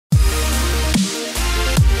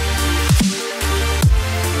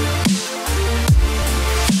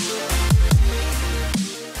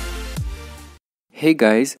Hey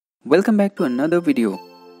guys, welcome back to another video.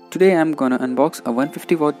 Today I'm gonna unbox a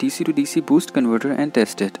 150 watt DC to DC boost converter and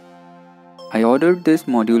test it. I ordered this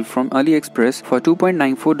module from Aliexpress for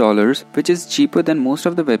 $2.94, which is cheaper than most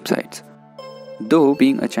of the websites. Though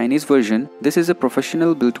being a Chinese version, this is a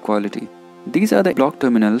professional build quality. These are the block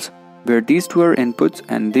terminals where these two are inputs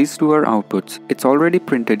and these two are outputs. It's already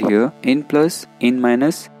printed here: in plus, in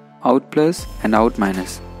minus, out plus and out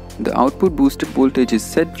minus. The output boosted voltage is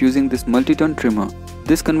set using this multi-turn trimmer.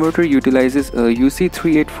 This converter utilizes a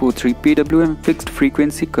UC3843 PWM fixed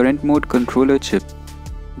frequency current mode controller chip.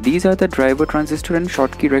 These are the driver transistor and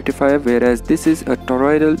Schottky rectifier, whereas this is a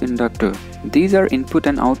toroidal inductor. These are input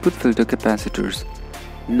and output filter capacitors.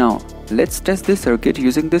 Now, let's test this circuit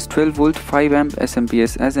using this 12 volt 5 amp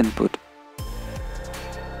SMPS as input.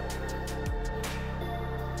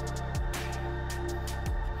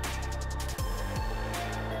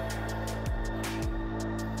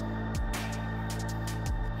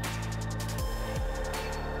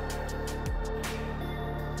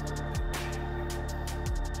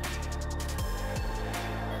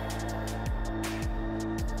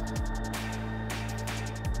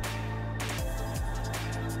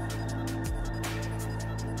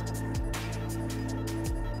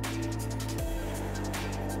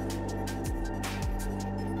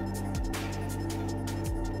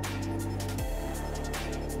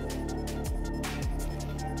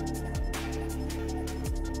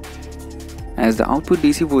 As the output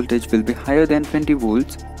DC voltage will be higher than 20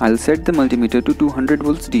 volts, I'll set the multimeter to 200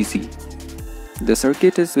 volts DC. The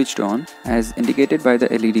circuit is switched on as indicated by the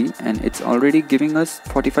LED and it's already giving us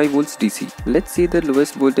 45 volts DC. Let's see the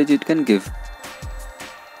lowest voltage it can give.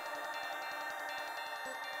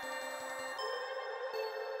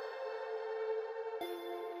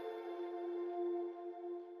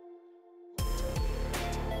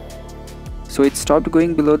 So it stopped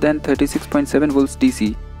going below than 36.7 volts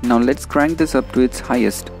DC. Now let's crank this up to its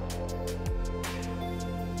highest.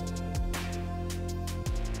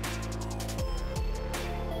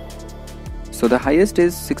 So the highest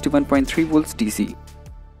is 61.3 volts DC.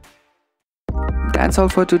 That's all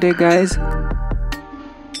for today guys.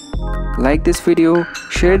 Like this video,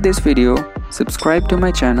 share this video, subscribe to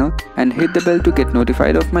my channel and hit the bell to get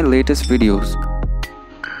notified of my latest videos.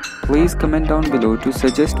 Please comment down below to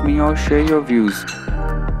suggest me or share your views.